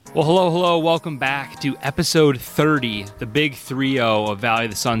Well, hello. Welcome back to episode 30, the big 3-0 of Valley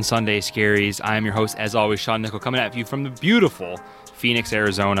of the Sun Sunday Scaries. I am your host, as always, Sean Nickel, coming at you from the beautiful Phoenix,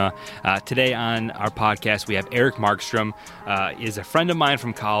 Arizona. Today on our podcast, we have Eric Markstrom. Is a friend of mine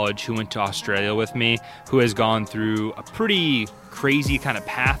from college who went to Australia with me, who has gone through a pretty crazy kind of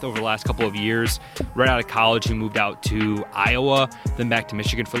path over the last couple of years. Right out of college, he moved out to Iowa, then back to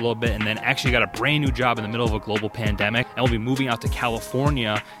Michigan for a little bit, and then actually got a brand new job in the middle of a global pandemic, and will be moving out to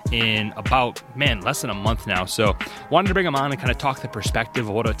California in about, less than a month now. So wanted to bring him on and kind of talk the perspective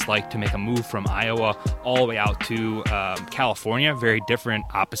of what it's like to make a move from Iowa all the way out to California. Very different,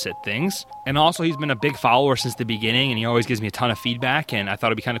 opposite things. And also, he's been a big follower since the beginning, and he always gives me a ton of feedback, and I thought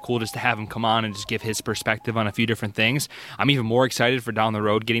it'd be kind of cool just to have him come on and just give his perspective on a few different things. I'm even more excited for down the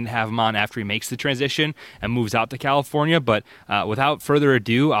road getting to have him on after he makes the transition and moves out to California. But without further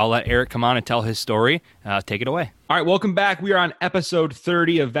ado, I'll let Eric come on and tell his story. Take it away. All right, welcome back. We are on episode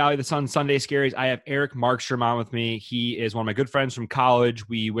 30 of Valley of the Sun Sunday Scaries. I have Eric Markstrom on with me. He is one of my good friends from college.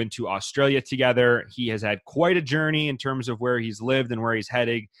 We went to Australia together. He has had quite a journey in terms of where he's lived and where he's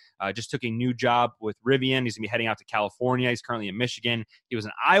heading. Just took a new job with Rivian. He's going to be heading out to California. He's currently in Michigan. He was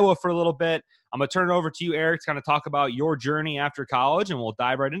in Iowa for a little bit. I'm going to turn it over to you, Eric, to kind of talk about your journey after college, and we'll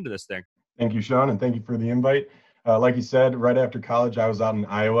dive right into this thing. Thank you, Sean, and thank you for the invite. Like you said, right after college, I was out in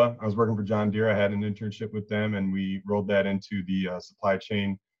Iowa. I was working for John Deere. I had an internship with them, and we rolled that into the supply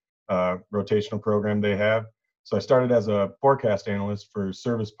chain rotational program they have. So I started as a forecast analyst for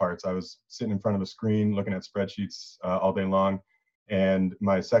service parts. I was sitting in front of a screen looking at spreadsheets all day long. And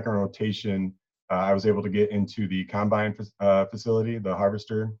my second rotation, I was able to get into the combine facility, the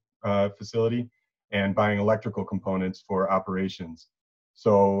harvester facility, and buying electrical components for operations.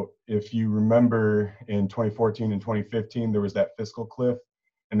 So if you remember in 2014 and 2015, there was that fiscal cliff,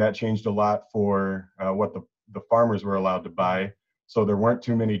 and that changed a lot for what the farmers were allowed to buy. So there weren't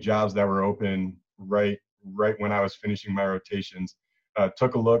too many jobs that were open right when I was finishing my rotations.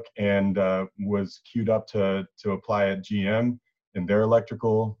 Took a look and was queued up to apply at GM in their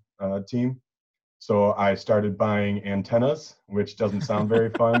electrical team. So I started buying antennas, which doesn't sound very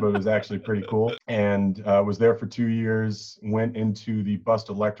fun, but it was actually pretty cool. And was there for 2 years, went into the bus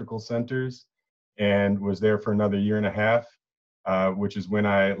electrical centers and was there for another year and a half, which is when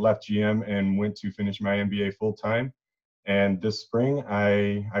I left GM and went to finish my MBA full time. And this spring,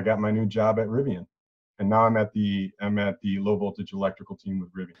 I got my new job at Rivian. And now I'm at the low voltage electrical team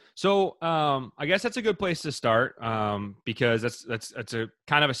with Rivian. So I guess that's a good place to start because that's a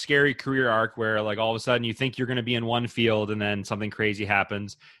kind of a scary career arc where like all of a sudden you think you're going to be in one field and then something crazy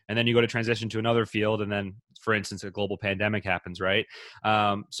happens, and then you go to transition to another field, and then, for instance, a global pandemic happens, right?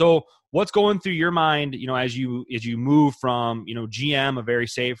 So what's going through your mind, as you move from GM, a very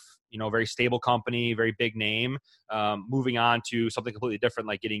safe, very stable company, very big name, moving on to something completely different,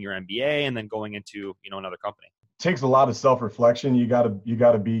 like getting your MBA and then going into, another company? It takes a lot of self-reflection. You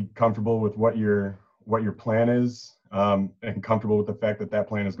gotta be comfortable with what your plan is, and comfortable with the fact that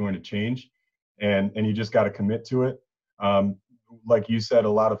plan is going to change, and you just got to commit to it. Like you said, a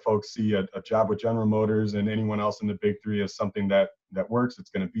lot of folks see a job with General Motors and anyone else in the big three as something that works. It's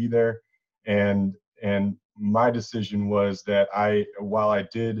going to be there, and my decision was that while I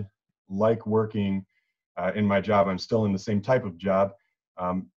did like working in my job, I'm still in the same type of job.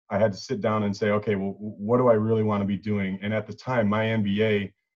 I had to sit down and say, okay, well, what do I really want to be doing? And at the time, my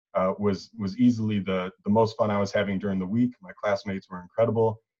MBA was easily the most fun I was having during the week. My classmates were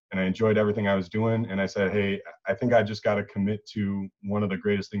incredible, and I enjoyed everything I was doing. And I said, hey, I think I just got to commit to one of the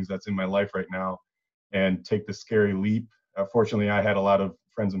greatest things that's in my life right now and take the scary leap. Fortunately, I had a lot of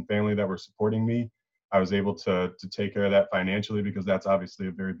friends and family that were supporting me. I was able to take care of that financially, because that's obviously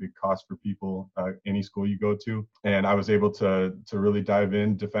a very big cost for people, any school you go to. And I was able to really dive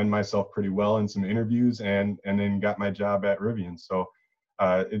in, defend myself pretty well in some interviews, and then got my job at Rivian. So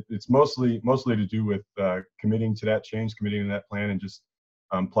it's mostly to do with committing to that change, committing to that plan, and just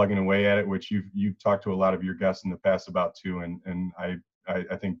plugging away at it, which you've talked to a lot of your guests in the past about too. And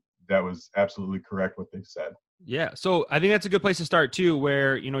I think that was absolutely correct what they've said. Yeah. So I think that's a good place to start too,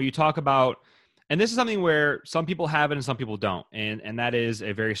 where, you talk about, and this is something where some people have it and some people don't. And that is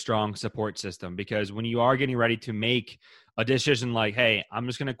a very strong support system, because when you are getting ready to make a decision like, hey, I'm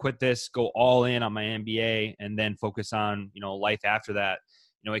just going to quit this, go all in on my MBA, and then focus on, life after that,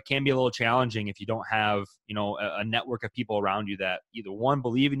 it can be a little challenging if you don't have, a network of people around you that either one,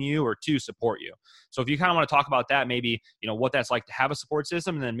 believe in you, or two, support you. So if you kind of want to talk about that, maybe, what that's like to have a support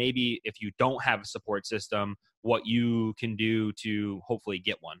system, and then maybe if you don't have a support system, what you can do to hopefully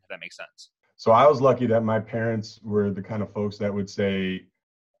get one, if that makes sense. So I was lucky that my parents were the kind of folks that would say,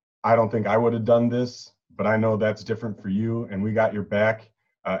 I don't think I would have done this, but I know that's different for you, and we got your back.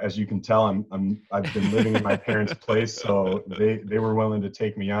 As you can tell, I've been living in my parents' place, so they were willing to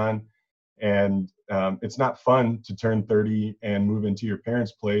take me on. And it's not fun to turn 30 and move into your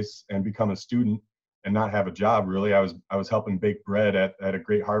parents' place and become a student and not have a job. Really, I was helping bake bread at a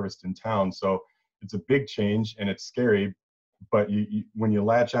Great Harvest in town, so it's a big change and it's scary. But when you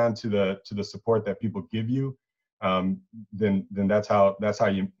latch on to the support that people give you, then that's how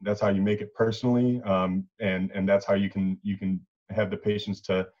you make it personally, and that's how you can have the patience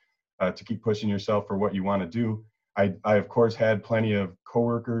to keep pushing yourself for what you want to do. I of course had plenty of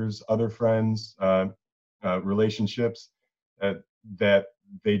coworkers, other friends, relationships that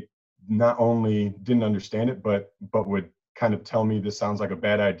they not only didn't understand it, but would kind of tell me this sounds like a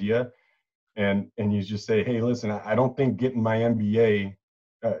bad idea, and you just say, hey, listen, I don't think getting my MBA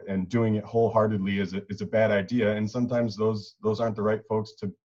and doing it wholeheartedly is a bad idea, and sometimes those aren't the right folks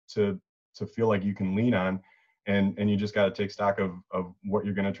to feel like you can lean on, and you just got to take stock of what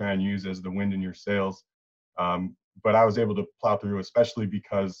you're going to try and use as the wind in your sails. But I was able to plow through, especially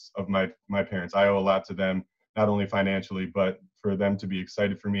because of my parents. I owe a lot to them, not only financially, but for them to be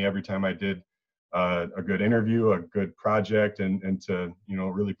excited for me every time I did a good interview, a good project, and to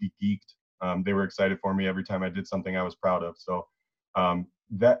really be geeked. They were excited for me every time I did something I was proud of. So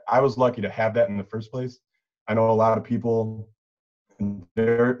that I was lucky to have that in the first place. I know a lot of people, they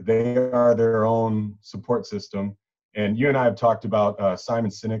are their own support system. And you and I have talked about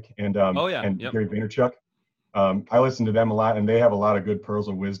Simon Sinek and Gary Vaynerchuk. I listen to them a lot, and they have a lot of good pearls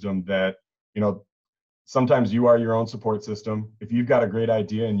of wisdom that, sometimes you are your own support system. If you've got a great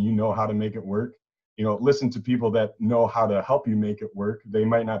idea and you know how to make it work, listen to people that know how to help you make it work. They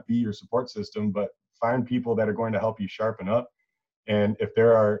might not be your support system, but find people that are going to help you sharpen up. And if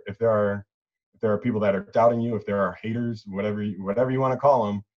there are people that are doubting you, if there are haters, whatever you want to call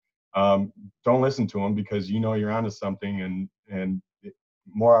them, don't listen to them, because you're onto something, and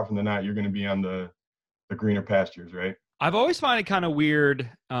more often than not, you're going to be on the greener pastures, right? I've always found it kind of weird,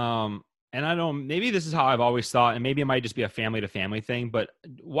 and I don't, maybe this is how I've always thought, and maybe it might just be a family to family thing, but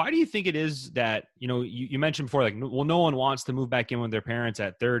why do you think it is that, you mentioned before, like, well, no one wants to move back in with their parents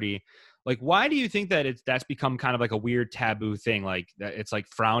at 30. Like, why do you think that that's become kind of like a weird taboo thing? Like, that it's like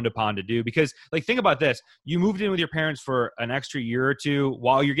frowned upon to do? Because, like, think about this. You moved in with your parents for an extra year or two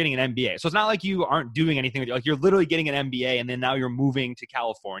while you're getting an MBA. So it's not like you aren't doing anything. Like, you're literally getting an MBA, and then now you're moving to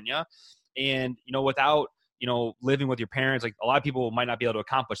California. And, without, living with your parents, like, a lot of people might not be able to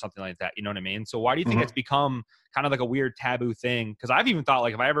accomplish something like that. You know what I mean? So why do you think it's become kind of like a weird taboo thing? Because I've even thought,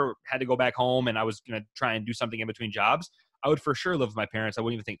 like, if I ever had to go back home and I was going to try and do something in between jobs, I would for sure live with my parents. I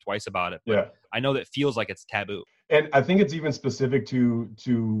wouldn't even think twice about it. But yeah. I know that it feels like it's taboo. And I think it's even specific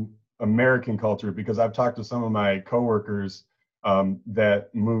to American culture, because I've talked to some of my coworkers that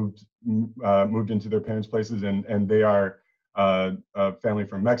moved into their parents' places, and they are a family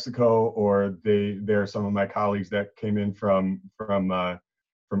from Mexico, or they're some of my colleagues that came in from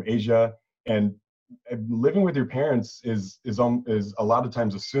Asia. And living with your parents is a lot of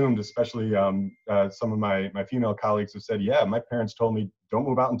times assumed, especially some of my female colleagues have said, yeah, my parents told me don't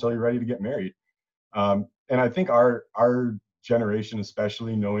move out until you're ready to get married. And I think our generation,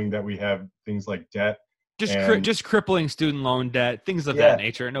 especially, knowing that we have things like debt, just crippling student loan debt, things of that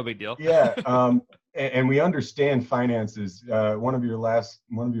nature, no big deal. Yeah. And we understand finances. One of your last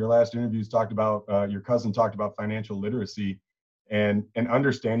interviews talked about, your cousin talked about financial literacy, and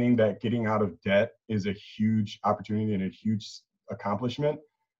understanding that getting out of debt is a huge opportunity and a huge accomplishment.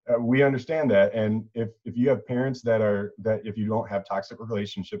 We understand that. And if you have parents that if you don't have toxic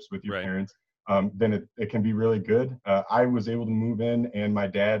relationships with your parents, then it can be really good. I was able to move in, and my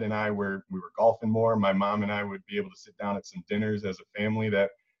dad and we were golfing more. My mom and I would be able to sit down at some dinners as a family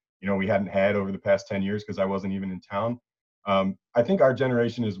that, we hadn't had over the past 10 years because I wasn't even in town. I think our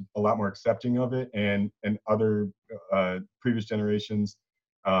generation is a lot more accepting of it, and other previous generations,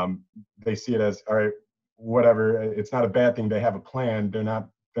 they see it as, all right, whatever. It's not a bad thing. They have a plan. They're not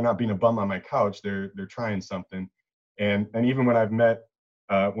being a bum on my couch. They're trying something. And even when I've met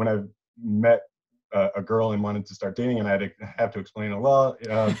a girl and wanted to start dating, and I have to explain, well,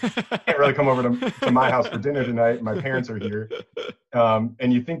 can't really come over to my house for dinner tonight. My parents are here.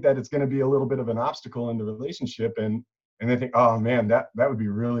 And you think that it's going to be a little bit of an obstacle in the relationship, and they think, oh man, that would be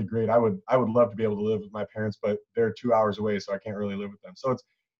really great. I would love to be able to live with my parents, but they're 2 hours away, so I can't really live with them. So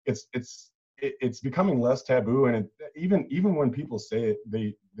it's becoming less taboo, and even when people say it,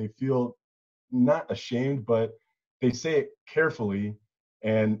 they feel not ashamed, but they say it carefully.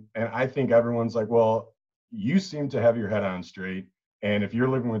 And I think everyone's like, well, you seem to have your head on straight. And if you're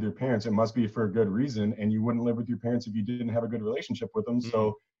living with your parents, it must be for a good reason. And you wouldn't live with your parents if you didn't have a good relationship with them. Mm-hmm.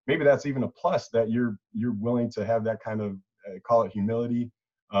 So maybe that's even a plus, that you're willing to have that kind of, call it humility,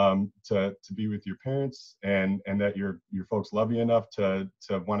 to be with your parents, and that your folks love you enough to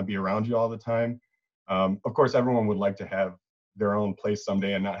want to be around you all the time. Of course, everyone would like to have their own place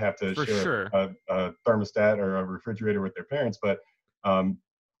someday and not have to For share sure. a thermostat or a refrigerator with their parents. But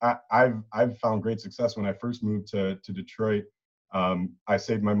I've found great success. When I first moved to Detroit, I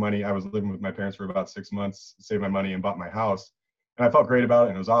saved my money. I was living with my parents for about 6 months, saved my money and bought my house. And I felt great about it,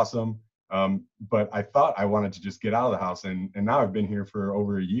 and it was awesome. But I thought I wanted to just get out of the house, and now I've been here for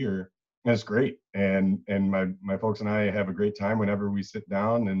over a year, and it's great. And my folks and I have a great time whenever we sit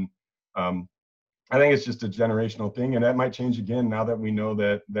down. And I think it's just a generational thing, and that might change again now that we know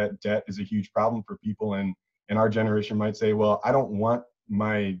that debt is a huge problem for people. And our generation might say, well, I don't want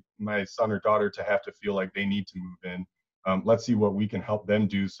my son or daughter to have to feel like they need to move in. Let's see what we can help them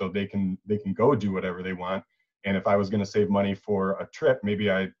do so they can go do whatever they want. And if I was going to save money for a trip,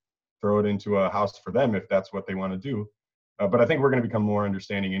 maybe I throw it into a house for them if that's what they want to do. But I think we're going to become more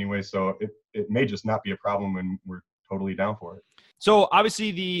understanding anyway. So it may just not be a problem, and we're totally down for it. So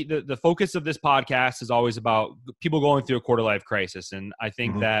obviously the focus of this podcast is always about people going through a quarter life crisis. And I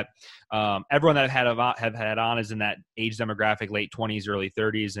think that everyone that have had on is in that age demographic, late 20s, early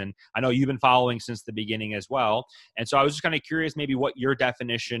 30s. And I know you've been following since the beginning as well. And so I was just kind of curious maybe what your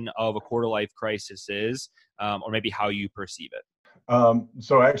definition of a quarter life crisis is, or maybe how you perceive it.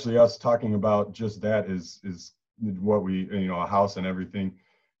 So actually us talking about just that is what we, a house and everything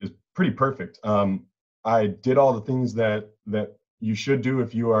is pretty perfect. I did all the things that you should do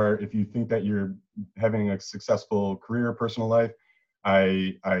if you think that you're having a successful career, personal life.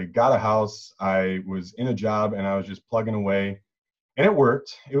 I got a house, I was in a job, and I was just plugging away, and it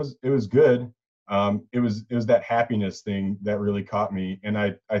worked. It was good. It was that happiness thing that really caught me. And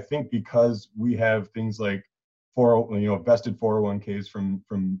I think because we have things like vested 401ks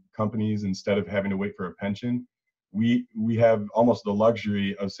from companies instead of having to wait for a pension, we have almost the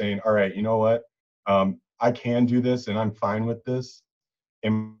luxury of saying, all right, you know what? I can do this, and I'm fine with this.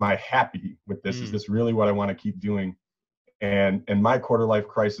 Am I happy with this? Is this really what I want to keep doing? And my quarter life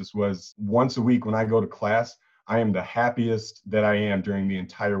crisis was once a week when I go to class, I am the happiest that I am during the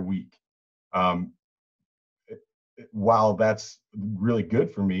entire week. While that's really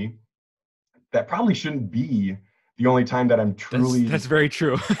good for me, that probably shouldn't be the only time that I'm truly that's very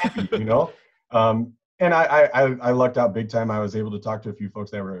true. happy, And I lucked out big time. I was able to talk to a few folks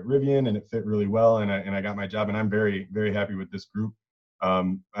that were at Rivian, and it fit really well. And I got my job, and I'm very, very happy with this group.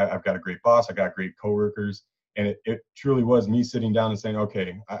 I've got a great boss. I got great coworkers, and it truly was me sitting down and saying,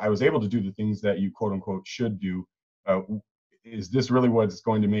 okay, I was able to do the things that you quote unquote should do. Is this really what's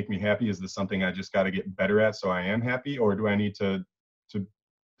going to make me happy? Is this something I just got to get better at so I am happy, or do I need to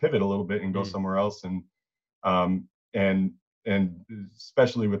pivot a little bit and go somewhere else? And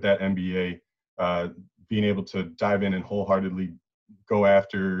especially with that MBA. Being able to dive in and wholeheartedly go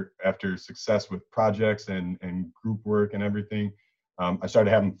after success with projects and group work and everything, I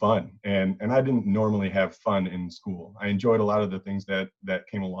started having fun. And I didn't normally have fun in school. I enjoyed a lot of the things that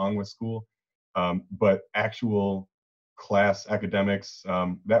came along with school, but actual class academics,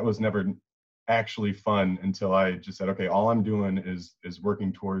 that was never actually fun until I just said, okay, all I'm doing is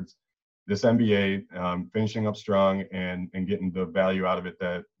working towards this MBA, finishing up strong and getting the value out of it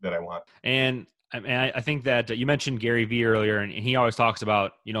that I want. And I think that you mentioned Gary Vee earlier, and he always talks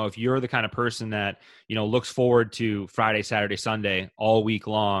about, if you're the kind of person that, looks forward to Friday, Saturday, Sunday all week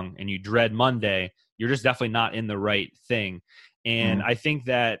long, and you dread Monday, you're just definitely not in the right thing. And I think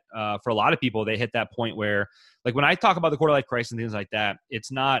that for a lot of people, they hit that point where, like when I talk about the quarter life crisis and things like that,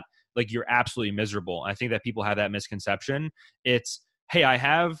 it's not like you're absolutely miserable. I think that people have that misconception. It's, hey, I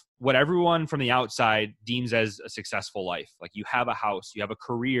have what everyone from the outside deems as a successful life. Like you have a house, you have a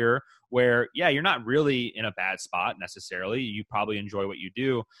career where, yeah, you're not really in a bad spot necessarily. You probably enjoy what you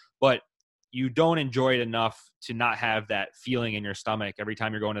do, but you don't enjoy it enough to not have that feeling in your stomach every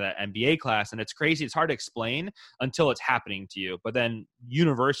time you're going to that MBA class. And it's crazy. It's hard to explain until it's happening to you. But then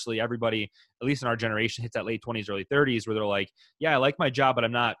universally, everybody, at least in our generation, hits that late 20s, early 30s where they're like, yeah, I like my job, but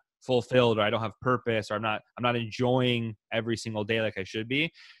I'm not fulfilled, or I don't have purpose, or I'm not enjoying every single day like I should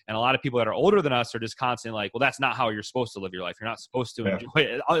be. And a lot of people that are older than us are just constantly like, well, that's not how you're supposed to live your life. You're not supposed to enjoy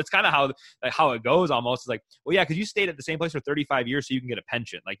it. It's kind of how it goes almost. It's like, well, yeah, because you stayed at the same place for 35 years so you can get a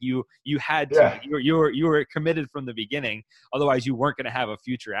pension. Like you had to, like, you were committed from the beginning. Otherwise you weren't going to have a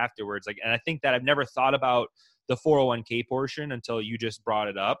future afterwards. Like, and I think that I've never thought about the 401k portion until you just brought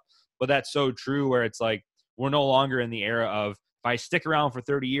it up. But that's so true, where it's like, we're no longer in the era of, if I stick around for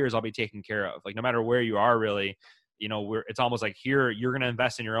 30 years, I'll be taken care of. Like no matter where you are, really, it's almost like here, you're going to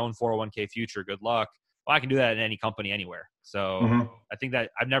invest in your own 401k future. Good luck. Well, I can do that in any company, anywhere. So I think that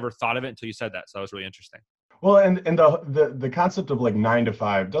I've never thought of it until you said that. So that was really interesting. Well, and the concept of like 9 to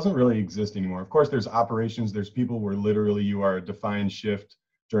 5 doesn't really exist anymore. Of course, there's operations, there's people where literally you are a defined shift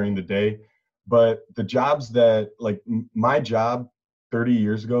during the day, but the jobs that like my job 30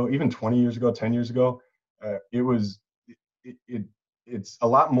 years ago, even 20 years ago, 10 years ago, it was it, it it's a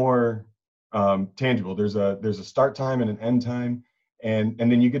lot more tangible. There's a start time and an end time, and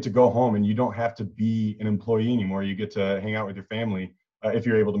then you get to go home and you don't have to be an employee anymore. You get to hang out with your family if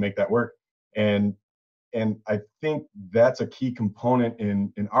you're able to make that work. And and I think that's a key component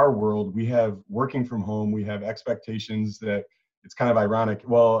in our world. We have working from home, we have expectations that it's kind of ironic.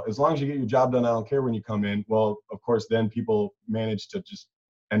 Well, as long as you get your job done, I don't care when you come in. Well, of course, then people manage to just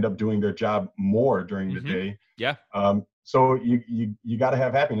end up doing their job more during the day. Yeah. So you got to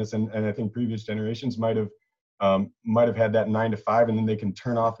have happiness, and I think previous generations might have had that 9 to 5, and then they can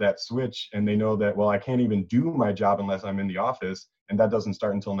turn off that switch, and they know that, well, I can't even do my job unless I'm in the office, and that doesn't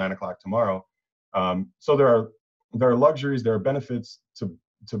start until 9 o'clock tomorrow. So there are luxuries, there are benefits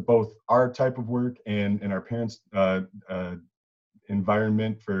to both our type of work and our parents'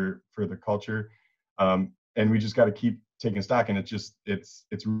 environment for the culture, and we just got to keep taking stock. And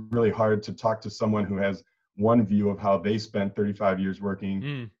it's really hard to talk to someone who has one view of how they spent 35 years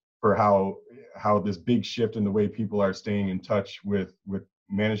working for how this big shift in the way people are staying in touch with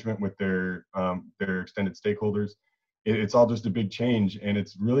management, with their extended stakeholders. It's all just a big change, and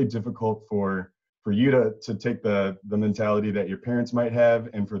it's really difficult for you to take the mentality that your parents might have,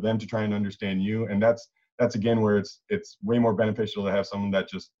 and for them to try and understand you. And that's again where it's way more beneficial to have someone that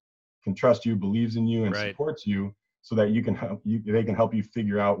just can trust you, believes in you, and supports you, so that they can help you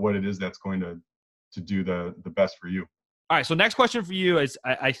figure out what it is that's going to do the best for you. All right. So next question for you is,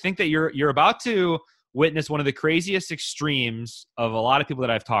 I think that you're about to witness one of the craziest extremes of a lot of people that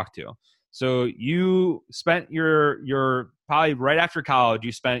I've talked to. So you spent your probably right after college,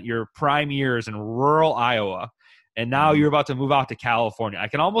 you spent your prime years in rural Iowa, and now you're about to move out to California. I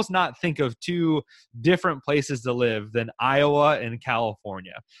can almost not think of two different places to live than Iowa and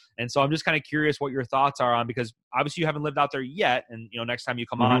California. And so I'm just kind of curious what your thoughts are on, because obviously you haven't lived out there yet. And, next time you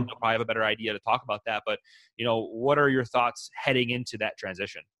come on, you'll probably have a better idea to talk about that. But, what are your thoughts heading into that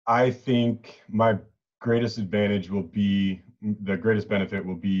transition? I think my greatest benefit will be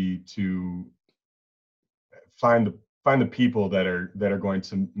to find the people that are going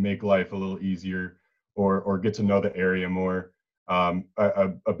to make life a little easier, or get to know the area more.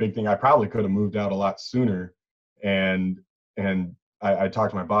 A big thing, I probably could have moved out a lot sooner, and I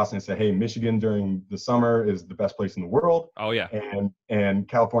talked to my boss and I said, hey, Michigan during the summer is the best place in the world. Oh yeah. And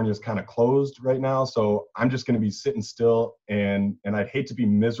California is kind of closed right now, so I'm just going to be sitting still, and I'd hate to be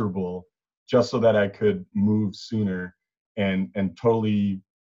miserable just so that I could move sooner and totally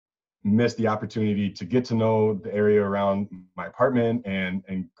miss the opportunity to get to know the area around my apartment and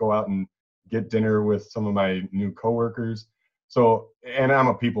go out and get dinner with some of my new coworkers. So, and I'm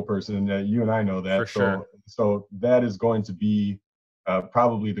a people person, you and I know that. For sure. So that is going to be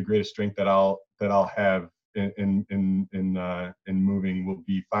probably the greatest strength that I'll have in moving, will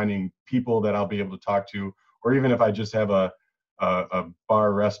be finding people that I'll be able to talk to, or even if I just have a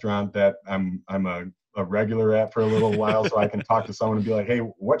bar restaurant that I'm a regular at for a little while, so I can talk to someone and be like, hey,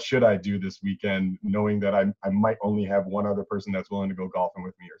 what should I do this weekend, knowing that I might only have one other person that's willing to go golfing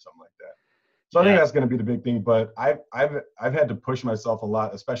with me or something like that. So I think that's going to be the big thing. But I've had to push myself a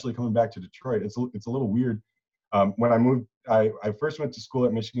lot, especially coming back to Detroit. It's a little weird. When I moved, I first went to school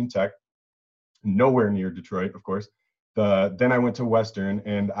at Michigan Tech, nowhere near Detroit, of course. Then I went to Western,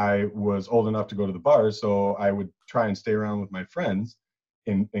 and I was old enough to go to the bars, so I would try and stay around with my friends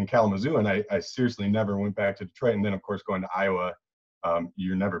in Kalamazoo, and I seriously never went back to Detroit. And then, of course, going to Iowa,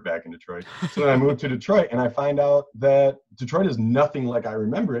 you're never back in Detroit. So then I moved to Detroit, and I find out that Detroit is nothing like I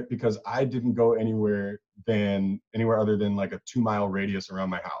remember it, because I didn't go anywhere other than like a 2-mile radius around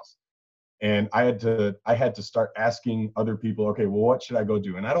my house. And I had to start asking other people, okay, well, what should I go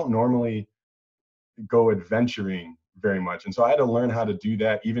do? And I don't normally go adventuring very much, and so I had to learn how to do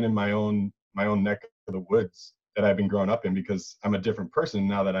that even in my own neck of the woods that I've been growing up in, because I'm a different person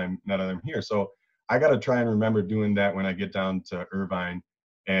now that I'm here. So I got to try and remember doing that when I get down to Irvine,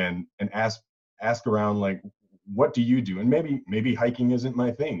 and ask around, like, what do you do? And maybe hiking isn't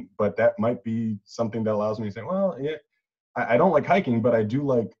my thing, but that might be something that allows me to say, well, yeah, I don't like hiking, but I do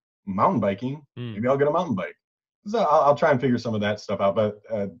like mountain biking. Maybe I'll get a mountain bike. So I'll try and figure some of that stuff out, but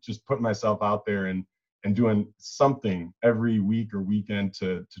just putting myself out there and doing something every week or weekend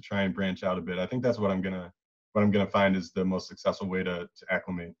to try and branch out a bit. I think that's what I'm gonna find is the most successful way to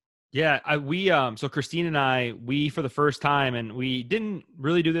acclimate. Yeah, so Christine and I, for the first time, and we didn't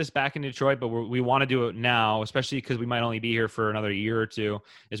really do this back in Detroit, but we want to do it now, especially because we might only be here for another year or two,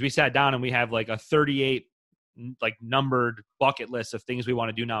 is we sat down and we have like a 38 like numbered bucket lists of things we want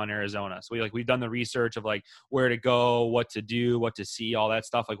to do now in Arizona. So we've done the research of like where to go, what to do, what to see, all that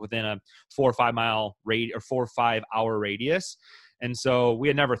stuff, like within a 4 or 5 mile radius or 4 or 5 hour radius. And so we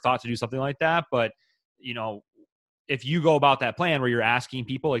had never thought to do something like that. But, you know, if you go about that plan where you're asking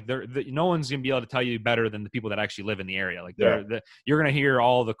people, like no one's going to be able to tell you better than the people that actually live in the area. Like you're going to hear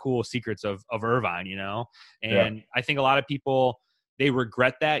all the cool secrets of Irvine, you know? And I think a lot of people, they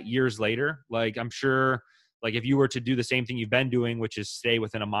regret that years later. Like I'm sure, like if you were to do the same thing you've been doing, which is stay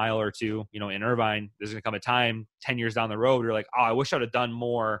within a mile or two, you know, in Irvine, there's going to come a time 10 years down the road, you're like, oh, I wish I would have done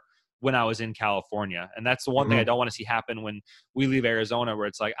more when I was in California. And that's the one thing I don't want to see happen when we leave Arizona, where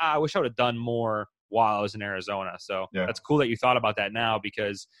it's like, I wish I would have done more while I was in Arizona. So that's cool that you thought about that now,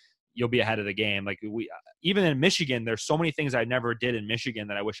 because you'll be ahead of the game. Like even in Michigan, there's so many things I never did in Michigan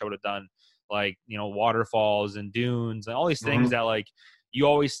that I wish I would have done, like, you know, waterfalls and dunes and all these things that like you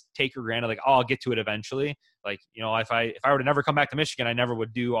always take for granted. Like, oh, I'll get to it eventually. Like, you know, if I were to never come back to Michigan, I never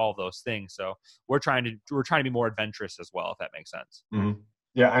would do all those things. So we're trying to be more adventurous as well, if that makes sense.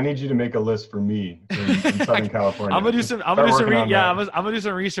 Yeah, I need you to make a list for me in Southern California. I'm gonna do some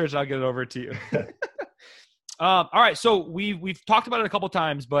research. And I'll get it over to you. All right, so we've talked about it a couple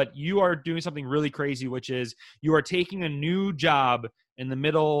times, but you are doing something really crazy, which is you are taking a new job in the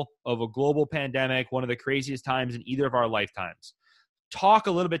middle of a global pandemic, one of the craziest times in either of our lifetimes. Talk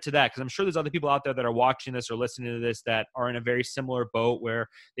a little bit to that, because I'm sure there's other people out there that are watching this or listening to this that are in a very similar boat where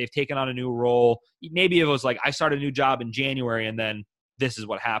they've taken on a new role. Maybe it was like, I started a new job in January and then this is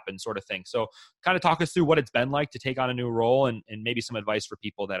what happened, sort of thing. So kind of talk us through what it's been like to take on a new role and maybe some advice for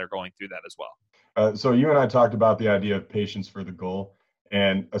people that are going through that as well. So you and I talked about the idea of patience for the goal,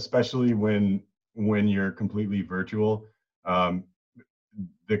 and especially when you're completely virtual,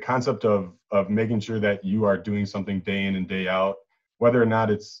 the concept of making sure that you are doing something day in and day out, whether or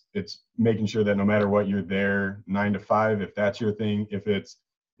not it's making sure that no matter what, you're there 9 to 5, if that's your thing, if it's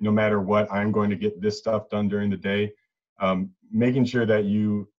no matter what, I'm going to get this stuff done during the day. Making sure that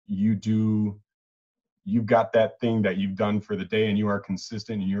you've got that thing that you've done for the day and you are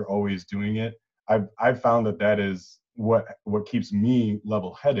consistent and you're always doing it. I've found that is what keeps me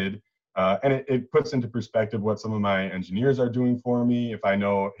level-headed. And it puts into perspective what some of my engineers are doing for me. If I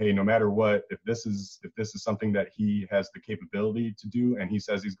know, hey, no matter what, if this is something that he has the capability to do and he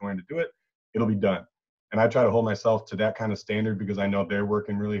says he's going to do it, it'll be done. And I try to hold myself to that kind of standard because I know they're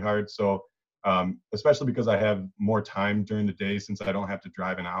working really hard. So especially because I have more time during the day since I don't have to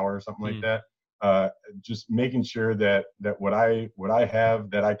drive an hour or something like that. Just making sure that what I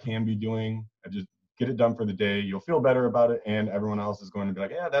have that I can be doing, I just get it done for the day. You'll feel better about it, and everyone else is going to be like,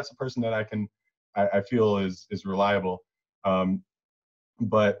 yeah, that's a person that I feel is reliable.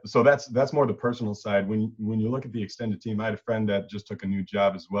 But so that's more the personal side. When you look at the extended team, I had a friend that just took a new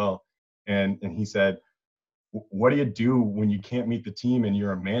job as well, and he said, what do you do when you can't meet the team and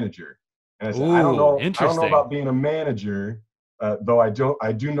you're a manager? And I said, I don't know about being a manager, though I do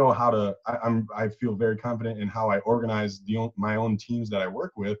know how to. I feel very confident in how I organize my own teams that I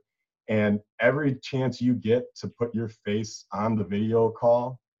work with, and every chance you get to put your face on the video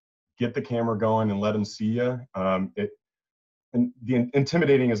call, get the camera going and let them see you. And the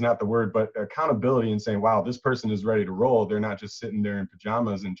intimidating is not the word, but accountability and saying, wow, this person is ready to roll. They're not just sitting there in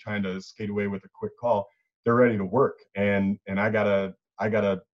pajamas and trying to skate away with a quick call. They're ready to work, and I gotta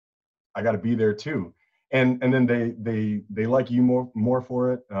be there too. And then they like you more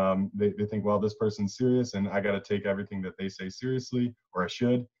for it. They think, well, this person's serious and I got to take everything that they say seriously, or I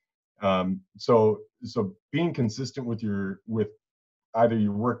should. So being consistent with either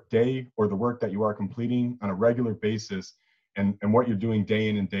your work day or the work that you are completing on a regular basis, and what you're doing day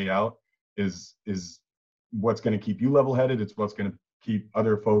in and day out is what's going to keep you level-headed. It's what's going to keep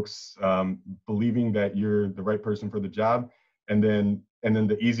other folks believing that you're the right person for the job. And then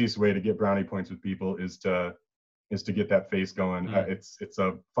the easiest way to get brownie points with people is to get that face going. It's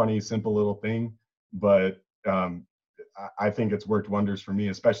a funny, simple little thing, but I think it's worked wonders for me,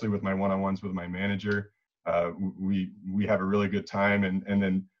 especially with my one-on-ones with my manager. We have a really good time, and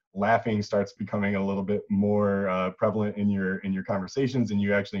then laughing starts becoming a little bit more prevalent in your conversations, and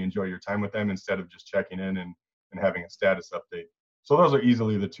you actually enjoy your time with them instead of just checking in and having a status update. So those are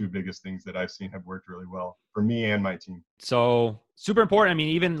easily the two biggest things that I've seen have worked really well for me and my team. So super important. I mean,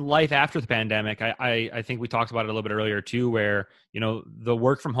 even life after the pandemic, I think we talked about it a little bit earlier too, where, you know, the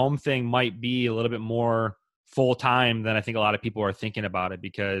work from home thing might be a little bit more full time than I think a lot of people are thinking about it,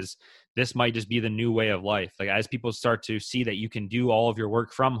 because this might just be the new way of life. Like, as people start to see that you can do all of your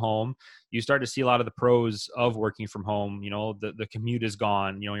work from home, you start to see a lot of the pros of working from home. You know, the commute is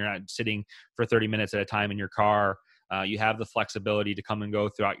gone. You know, you're not sitting for 30 minutes at a time in your car. You have the flexibility to come and go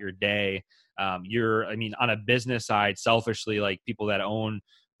throughout your day. On a business side, selfishly, like people that own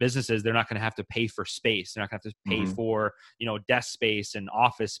businesses, they're not going to have to pay for space. They're not going to have to pay for, desk space and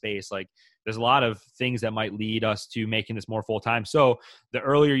office space. Like there's a lot of things that might lead us to making this more full-time. So the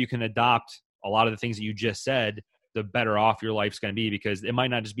earlier you can adopt a lot of the things that you just said, the better off your life's going to be, because it might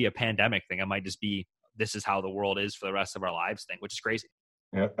not just be a pandemic thing. It might just be, this is how the world is for the rest of our lives thing, which is crazy.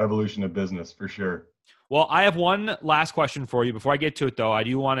 Yeah, evolution of business for sure. Well, I have one last question for you. Before I get to it, though, I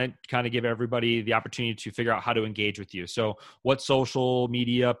do want to kind of give everybody the opportunity to figure out how to engage with you. So what social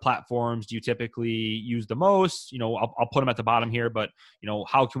media platforms do you typically use the most? I'll put them at the bottom here, but,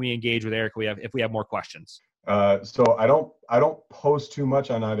 how can we engage with Eric if we have more questions? So I don't post too much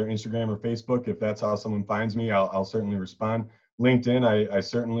on either Instagram or Facebook. If that's how someone finds me, I'll certainly respond. LinkedIn, I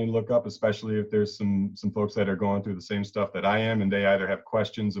certainly look up, especially if there's some folks that are going through the same stuff that I am, and they either have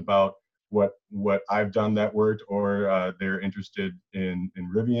questions about what I've done that worked, or they're interested in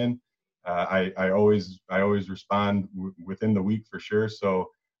Rivian. I always respond within the week for sure. So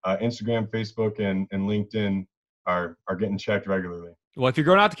Instagram, Facebook, and LinkedIn are getting checked regularly. Well, if you're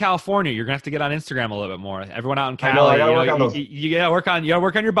going out to California, you're gonna have to get on Instagram a little bit more. Everyone out in Cali, you gotta work on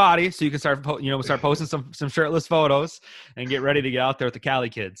your body so you can start posting some shirtless photos and get ready to get out there with the Cali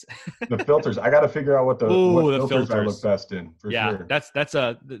kids. The filters, I got to figure out what filters I look best in. For sure. That's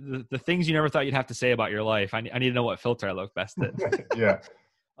the things you never thought you'd have to say about your life. I need to know what filter I look best in. Yeah.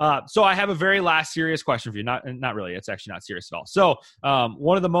 So I have a very last serious question for you. Not really. It's actually not serious at all. So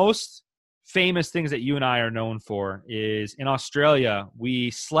one of the most famous things that you and I are known for is in Australia,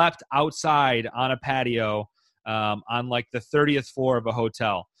 we slept outside on a patio on like the 30th floor of a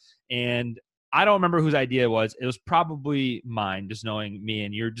hotel. And I don't remember whose idea it was. It was probably mine, just knowing me,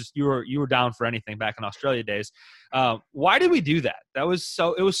 and you were down for anything back in Australia days. Why did we do that? It was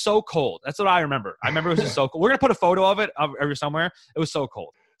so cold. That's what I remember. I remember it was just so cold. We're going to put a photo of it somewhere. It was so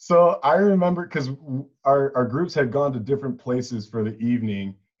cold. So I remember, because our groups had gone to different places for the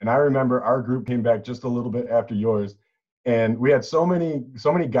evening. And I remember our group came back just a little bit after yours, and we had so many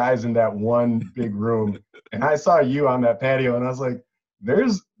guys in that one big room. And I saw you on that patio, and I was like,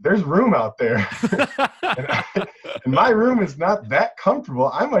 "There's room out there." and my room is not that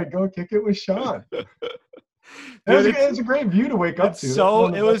comfortable. I might go kick it with Sean. It's a great view to wake up to. So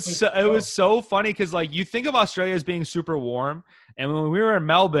it was so funny because like you think of Australia as being super warm, and when we were in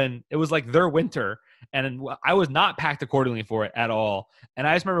Melbourne, it was like their winter. And I was not packed accordingly for it at all. And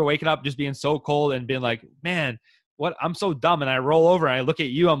I just remember waking up just being so cold and being like, man, what? I'm so dumb. And I roll over and I look at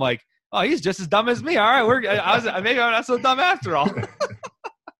you. I'm like, oh, he's just as dumb as me. All right, maybe I'm not so dumb after all.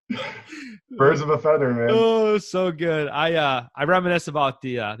 Birds of a feather, man. Oh, so good. I reminisce about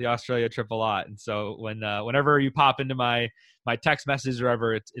the Australia trip a lot. And so whenever you pop into my text message or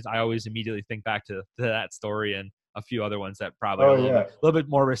whatever, I always immediately think back to that story and a few other ones that probably are a little bit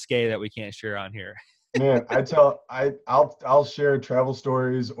more risque that we can't share on here. Man, I'll share travel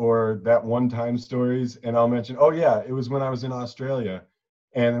stories or that one-time stories, and I'll mention, oh yeah, it was when I was in Australia.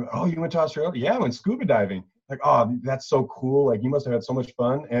 And oh, you went to Australia? Yeah, I went scuba diving. Like, oh, that's so cool. Like, you must have had so much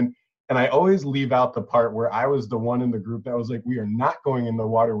fun. And I always leave out the part where I was the one in the group that was like, we are not going in the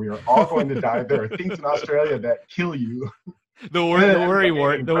water. We are all going to die. There are things in Australia that kill you. The worry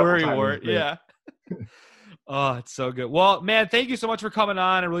wart. Yeah. Oh, it's so good. Well, man, thank you so much for coming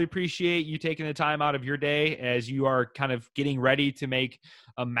on. I really appreciate you taking the time out of your day as you are kind of getting ready to make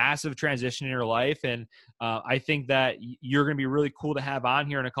a massive transition in your life. And I think that you're going to be really cool to have on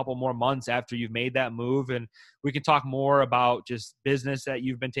here in a couple more months after you've made that move. And we can talk more about just business that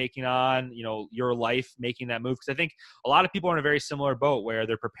you've been taking on, your life, making that move. Because I think a lot of people are in a very similar boat where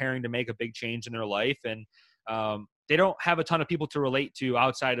they're preparing to make a big change in their life. And they don't have a ton of people to relate to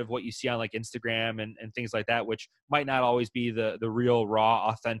outside of what you see on like Instagram and things like that, which might not always be the real, raw,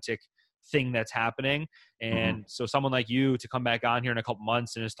 authentic thing that's happening. And so someone like you to come back on here in a couple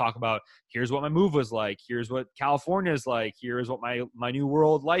months and just talk about, here's what my move was like, here's what California is like, here's what my new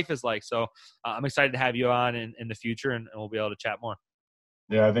world life is like. So I'm excited to have you on in the future, and we'll be able to chat more.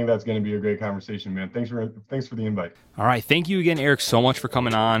 Yeah, I think that's going to be a great conversation, man. Thanks for the invite. All right, thank you again, Eric, so much for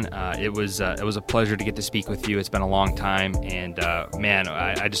coming on. It was a pleasure to get to speak with you. It's been a long time, and man,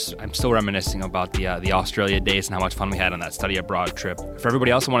 I'm still reminiscing about the Australia days and how much fun we had on that study abroad trip. For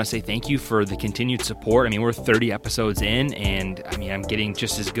everybody else, I want to say thank you for the continued support. I mean, we're 30 episodes in, and I mean, I'm getting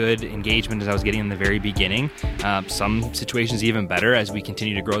just as good engagement as I was getting in the very beginning. Some situations even better as we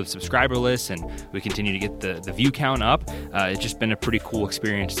continue to grow the subscriber list and we continue to get the view count up. It's just been a pretty cool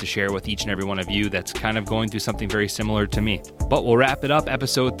experience to share with each and every one of you that's kind of going through something very similar to me. But we'll wrap it up.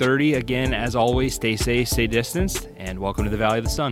 Episode 30. Again, as always, stay safe, stay distanced, and welcome to the Valley of the Sun.